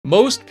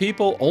Most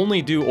people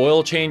only do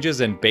oil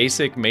changes and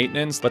basic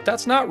maintenance, but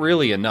that's not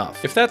really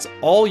enough. If that's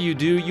all you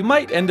do, you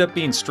might end up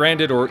being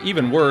stranded or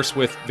even worse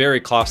with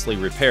very costly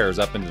repairs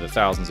up into the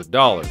thousands of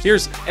dollars.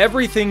 Here's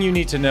everything you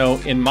need to know,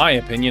 in my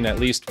opinion, at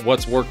least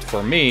what's worked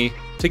for me,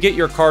 to get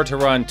your car to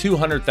run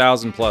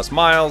 200,000 plus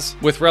miles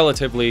with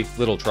relatively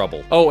little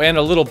trouble. Oh, and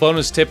a little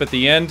bonus tip at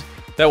the end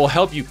that will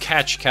help you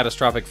catch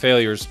catastrophic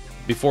failures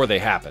before they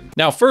happen.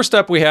 Now, first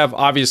up, we have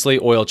obviously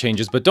oil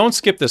changes, but don't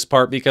skip this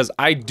part because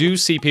I do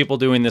see people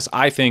doing this,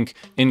 I think,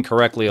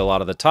 incorrectly a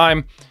lot of the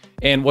time.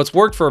 And what's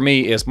worked for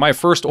me is my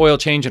first oil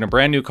change in a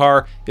brand new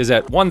car is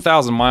at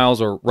 1,000 miles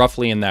or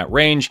roughly in that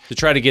range to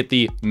try to get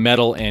the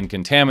metal and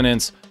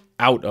contaminants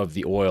out of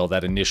the oil,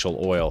 that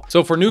initial oil.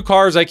 So for new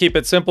cars, I keep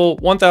it simple,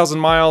 1,000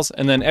 miles,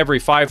 and then every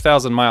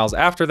 5,000 miles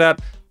after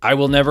that, I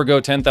will never go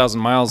 10,000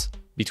 miles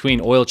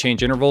between oil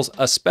change intervals,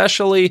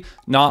 especially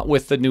not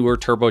with the newer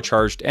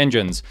turbocharged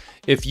engines.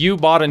 If you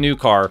bought a new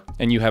car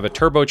and you have a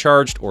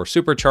turbocharged or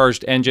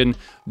supercharged engine,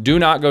 do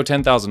not go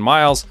 10,000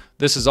 miles.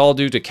 This is all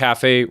due to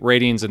CAFE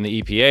ratings in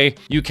the EPA.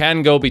 You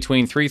can go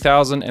between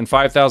 3,000 and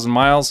 5,000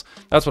 miles.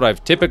 That's what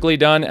I've typically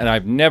done, and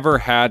I've never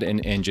had an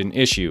engine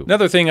issue.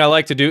 Another thing I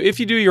like to do, if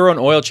you do your own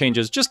oil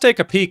changes, just take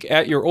a peek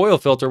at your oil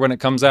filter when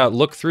it comes out.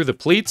 Look through the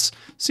pleats,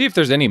 see if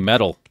there's any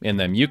metal in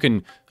them.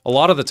 A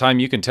lot of the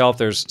time you can tell if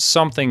there's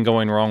something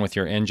going wrong with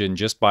your engine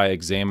just by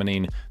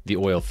examining the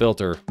oil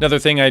filter. Another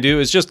thing I do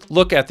is just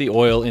look at the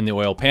oil in the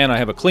oil pan. I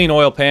have a clean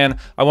oil pan.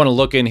 I want to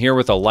look in here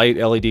with a light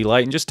LED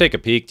light and just take a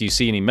peek. Do you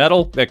see any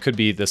metal? That could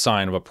be the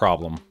sign of a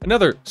problem.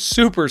 Another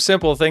super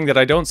simple thing that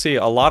I don't see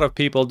a lot of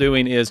people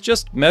doing is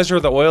just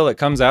measure the oil that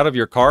comes out of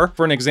your car.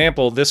 For an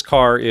example, this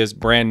car is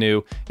brand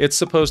new. It's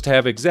supposed to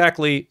have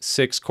exactly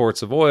 6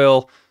 quarts of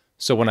oil.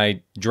 So when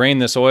I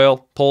drained this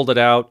oil, pulled it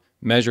out,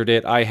 measured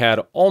it, I had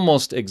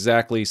almost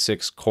exactly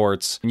 6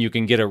 quarts. And you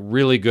can get a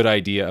really good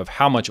idea of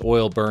how much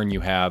oil burn you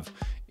have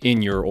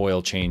in your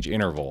oil change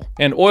interval.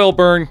 And oil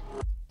burn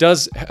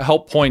does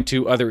help point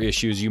to other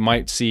issues. You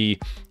might see,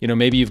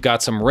 maybe you've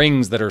got some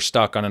rings that are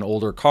stuck on an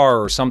older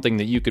car or something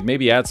that you could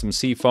maybe add some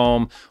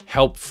seafoam,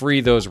 help free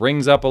those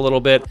rings up a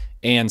little bit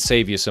and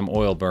save you some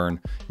oil burn.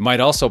 You might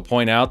also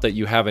point out that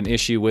you have an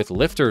issue with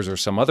lifters or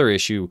some other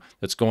issue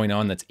that's going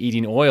on that's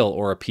eating oil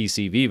or a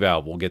PCV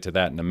valve. We'll get to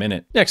that in a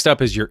minute. Next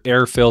up is your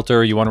air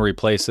filter. You want to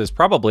replace this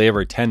probably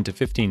every 10 to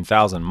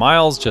 15,000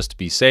 miles just to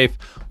be safe.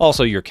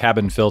 Also your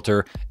cabin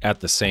filter at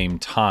the same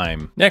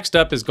time. Next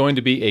up is going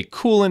to be a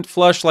coolant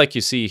flush like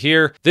you see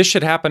here. This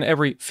should happen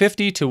every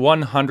 50 to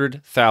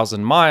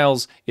 100,000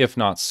 miles, if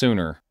not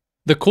sooner.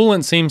 The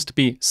coolant seems to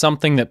be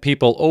something that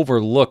people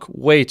overlook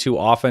way too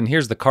often.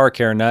 Here's the car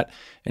care nut,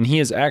 and he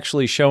is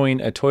actually showing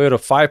a Toyota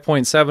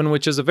 5.7,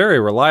 which is a very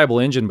reliable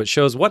engine, but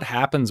shows what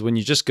happens when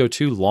you just go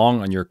too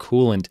long on your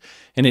coolant,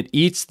 and it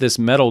eats this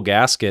metal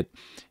gasket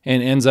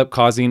and ends up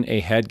causing a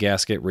head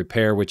gasket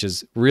repair, which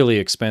is really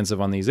expensive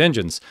on these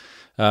engines.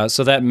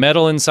 So that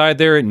metal inside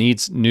there, it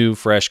needs new,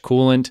 fresh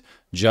coolant.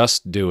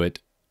 Just do it.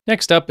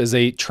 Next up is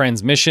a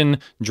transmission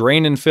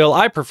drain and fill.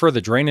 I prefer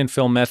the drain and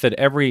fill method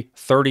every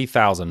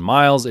 30,000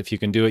 miles. If you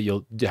can do it,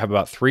 you'll have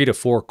about 3 to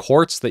 4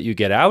 quarts that you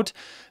get out.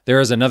 There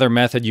is another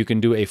method you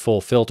can do a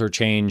full filter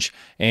change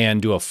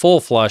and do a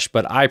full flush,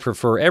 but I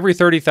prefer every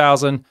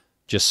 30,000.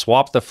 Just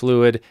swap the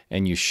fluid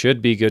and you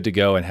should be good to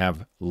go and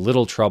have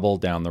little trouble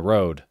down the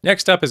road.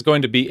 Next up is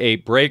going to be a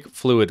brake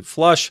fluid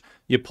flush.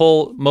 You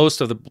pull most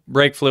of the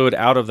brake fluid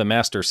out of the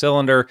master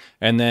cylinder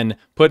and then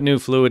put new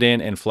fluid in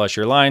and flush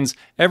your lines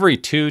every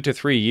 2 to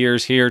 3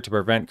 years here to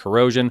prevent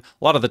corrosion.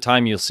 A lot of the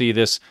time you'll see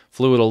this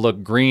fluid will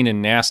look green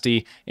and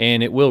nasty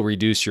and it will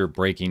reduce your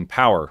braking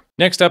power.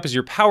 Next up is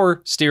your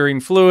power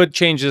steering fluid.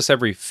 Change this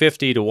every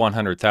 50 to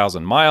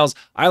 100,000 miles.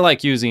 I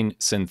like using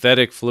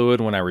synthetic fluid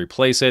when I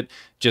replace it.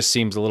 Just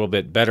seems a little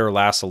bit better,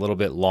 lasts a little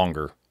bit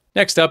longer.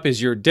 Next up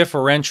is your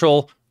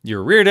differential.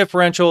 Your rear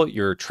differential,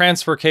 your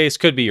transfer case,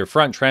 could be your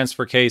front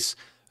transfer case.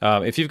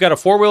 If you've got a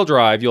 4-wheel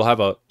drive, you'll have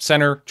a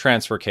center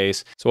transfer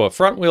case. So a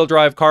front-wheel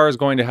drive car is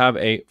going to have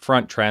a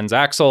front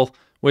transaxle,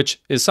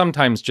 which is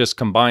sometimes just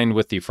combined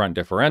with the front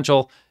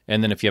differential.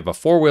 And then if you have a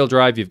 4-wheel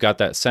drive, you've got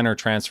that center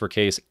transfer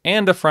case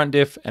and a front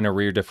diff and a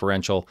rear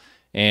differential.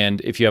 And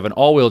if you have an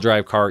all-wheel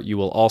drive car, you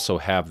will also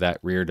have that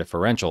rear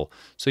differential.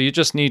 So you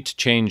just need to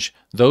change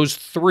those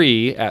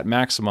 3 at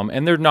maximum,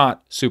 and they're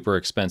not super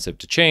expensive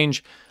to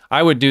change.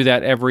 I would do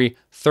that every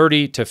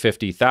 30 to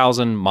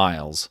 50,000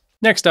 miles.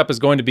 Next up is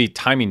going to be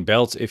timing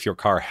belts. If your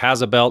car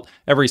has a belt,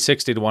 every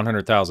 60 to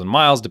 100,000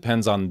 miles,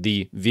 depends on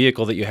the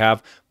vehicle that you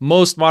have.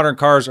 Most modern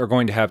cars are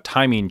going to have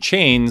timing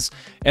chains,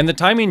 and the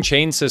timing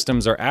chain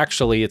systems are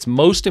actually, it's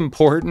most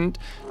important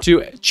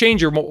to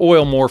change your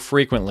oil more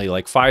frequently,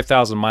 like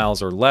 5,000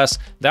 miles or less.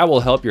 That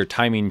will help your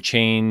timing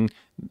chain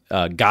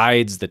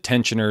guides, the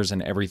tensioners,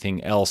 and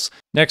everything else.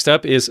 Next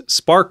up is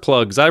spark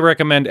plugs. I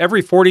recommend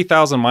every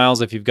 40,000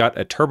 miles if you've got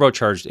a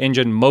turbocharged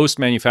engine. Most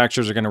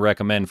manufacturers are going to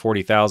recommend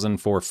 40,000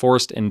 for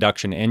forced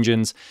induction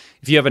engines.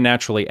 If you have a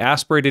naturally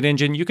aspirated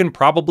engine, you can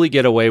probably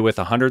get away with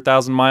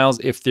 100,000 miles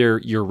if they're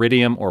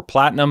iridium or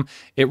platinum.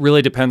 It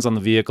really depends on the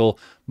vehicle,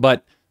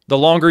 but The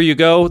longer you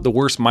go, the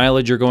worse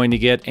mileage you're going to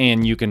get,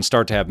 and you can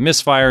start to have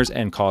misfires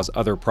and cause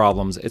other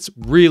problems. It's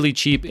really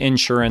cheap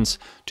insurance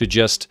to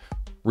just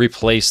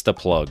replace the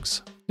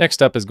plugs.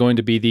 Next up is going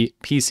to be the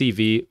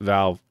PCV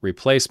valve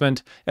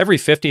replacement. Every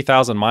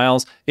 50,000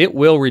 miles, it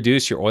will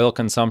reduce your oil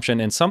consumption,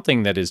 and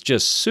something that is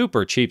just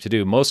super cheap to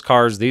do. Most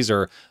cars, these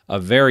are a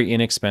very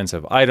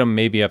inexpensive item,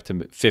 maybe up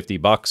to 50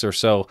 bucks or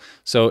so.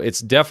 So it's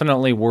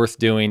definitely worth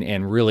doing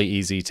and really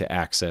easy to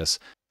access.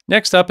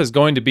 Next up is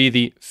going to be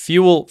the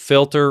fuel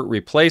filter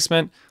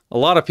replacement. A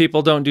lot of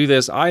people don't do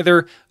this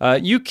either.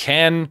 You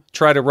can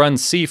try to run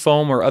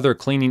seafoam or other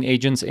cleaning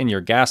agents in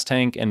your gas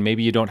tank, and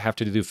maybe you don't have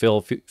to do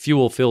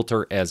fuel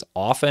filter as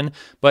often,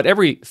 but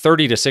every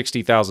 30 to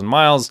 60,000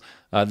 miles,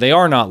 they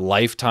are not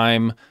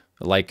lifetime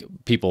like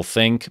people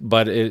think,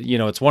 but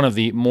it's one of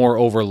the more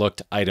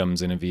overlooked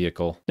items in a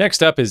vehicle.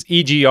 Next up is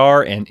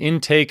EGR and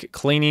intake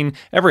cleaning.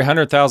 Every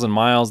 100,000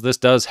 miles, this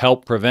does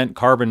help prevent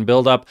carbon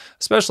buildup,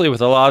 especially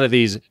with a lot of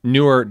these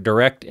newer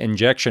direct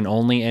injection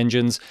only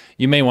engines.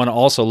 You may want to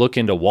also look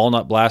into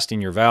walnut blasting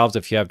your valves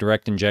if you have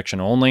direct injection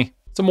only.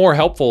 Some more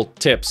helpful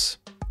tips.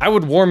 I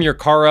would warm your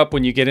car up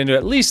when you get into it,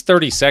 at least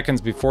 30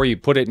 seconds before you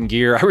put it in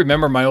gear. I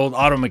remember my old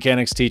auto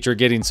mechanics teacher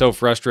getting so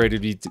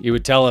frustrated. He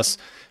would tell us,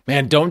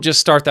 man, don't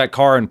just start that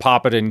car and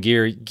pop it in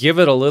gear. Give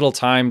it a little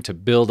time to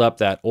build up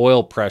that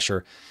oil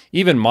pressure.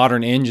 Even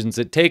modern engines,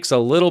 it takes a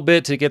little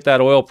bit to get that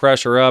oil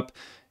pressure up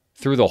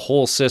through the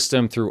whole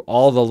system, through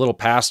all the little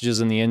passages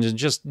in the engine.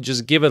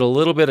 Just give it a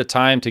little bit of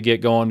time to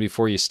get going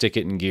before you stick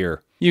it in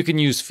gear. You can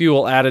use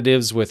fuel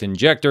additives with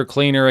injector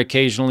cleaner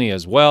occasionally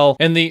as well.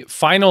 And the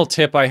final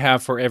tip I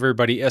have for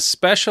everybody,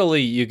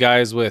 especially you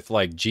guys with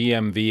like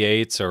GM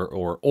V8s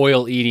or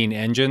oil-eating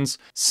engines,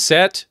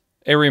 set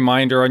a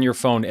reminder on your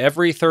phone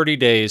every 30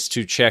 days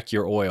to check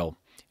your oil.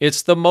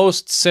 It's the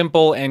most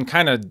simple and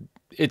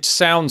it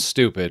sounds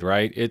stupid,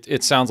 right?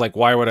 It sounds like,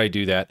 why would I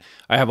do that?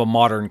 I have a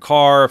modern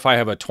car. If I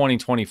have a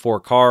 2024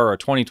 car or a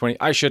 2020,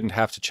 I shouldn't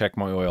have to check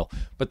my oil.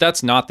 But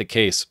that's not the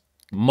case.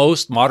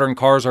 Most modern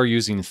cars are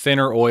using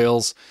thinner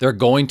oils. They're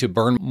going to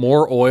burn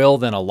more oil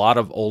than a lot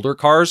of older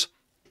cars.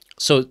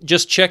 So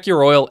just check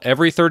your oil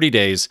every 30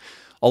 days.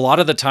 A lot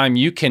of the time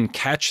you can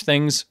catch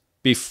things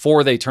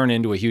before they turn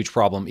into a huge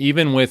problem.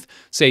 Even with,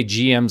 say,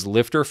 GM's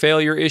lifter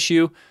failure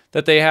issue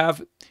that they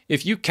have,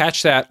 if you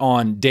catch that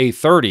on day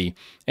 30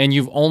 and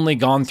you've only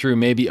gone through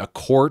maybe a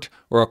quart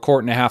or a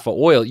quart and a half of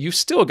oil, you've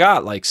still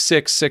got like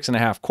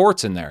 6.5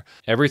 quarts in there.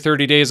 Every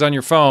 30 days on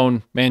your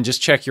phone, man,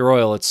 just check your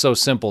oil. It's so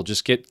simple.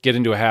 Just get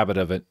into a habit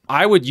of it.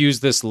 I would use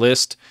this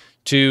list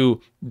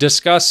to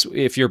discuss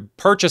if you're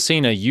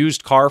purchasing a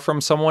used car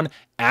from someone,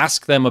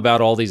 ask them about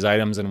all these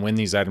items and when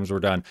these items were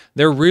done.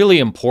 They're really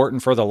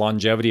important for the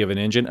longevity of an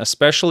engine,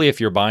 especially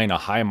if you're buying a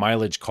high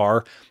mileage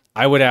car.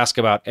 I would ask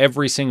about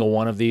every single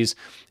one of these.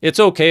 It's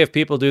okay if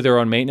people do their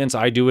own maintenance.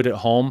 I do it at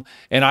home,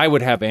 and I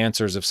would have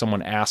answers if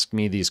someone asked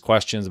me these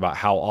questions about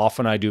how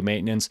often I do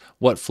maintenance,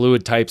 what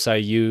fluid types I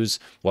use,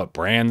 what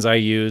brands I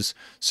use.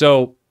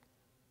 So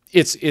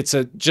it's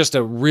just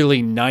a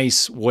really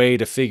nice way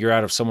to figure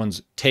out if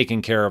someone's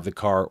taking care of the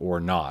car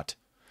or not.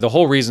 The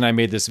whole reason I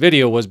made this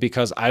video was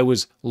because I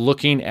was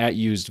looking at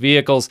used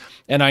vehicles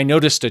and I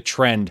noticed a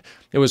trend.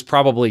 It was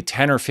probably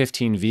 10 or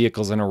 15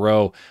 vehicles in a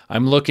row.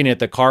 I'm looking at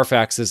the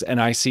Carfaxes and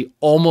I see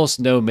almost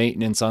no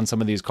maintenance on some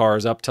of these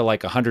cars up to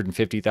like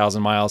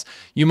 150,000 miles.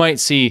 You might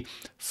see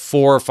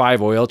 4 or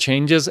 5 oil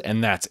changes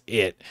and that's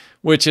it,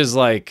 which is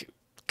like,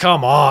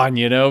 come on,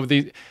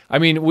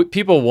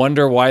 people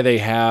wonder why they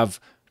have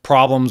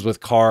problems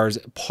with cars.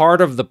 Part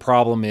of the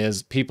problem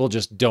is people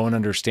just don't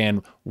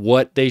understand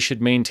what they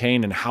should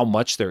maintain and how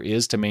much there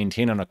is to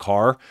maintain on a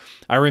car.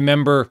 I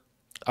remember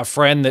a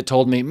friend that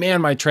told me,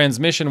 man, my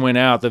transmission went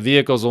out. The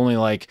vehicle's only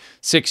like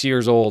 6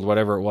 years old,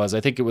 whatever it was.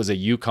 I think it was a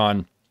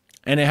Yukon,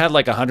 and it had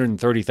like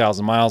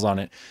 130,000 miles on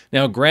it.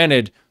 Now,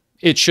 granted,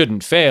 it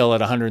shouldn't fail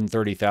at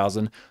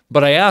 130,000,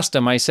 but I asked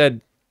him, I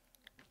said,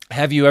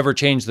 have you ever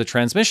changed the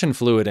transmission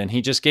fluid? And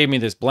he just gave me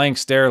this blank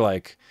stare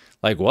like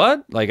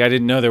what? Like I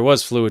didn't know there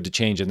was fluid to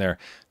change in there.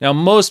 Now,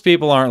 most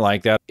people aren't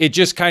like that. It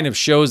just kind of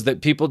shows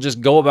that people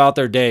just go about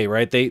their day,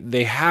 right?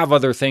 They have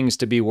other things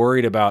to be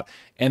worried about,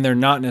 and they're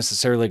not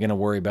necessarily going to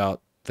worry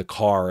about the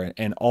car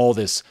and all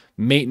this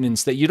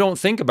maintenance that you don't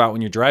think about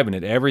when you're driving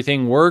it.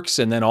 Everything works,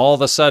 and then all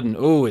of a sudden,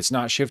 oh, it's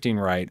not shifting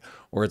right,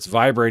 or it's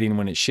vibrating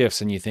when it shifts,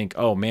 and you think,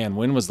 oh man,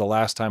 when was the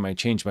last time I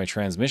changed my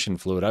transmission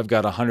fluid? I've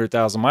got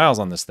 100,000 miles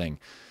on this thing.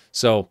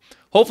 So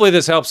hopefully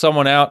this helps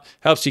someone out,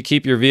 helps you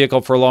keep your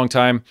vehicle for a long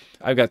time.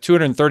 I've got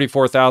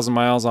 234,000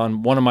 miles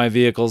on one of my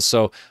vehicles,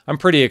 so I'm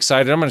pretty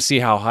excited. I'm going to see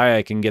how high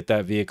I can get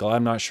that vehicle.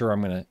 I'm not sure I'm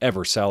going to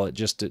ever sell it,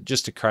 just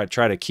to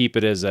try to keep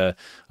it as a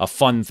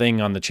fun thing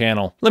on the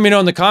channel. Let me know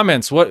in the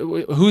comments,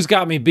 who's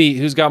got me beat?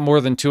 Who's got more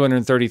than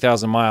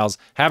 230,000 miles?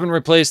 Haven't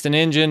replaced an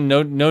engine,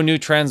 no new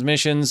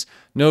transmissions,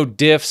 no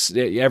diffs.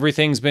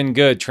 Everything's been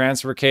good.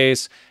 Transfer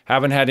case,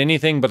 haven't had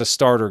anything but a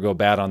starter go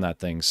bad on that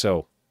thing.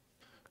 So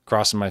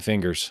crossing my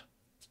fingers.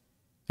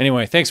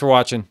 Anyway, thanks for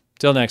watching.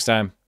 Till next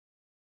time.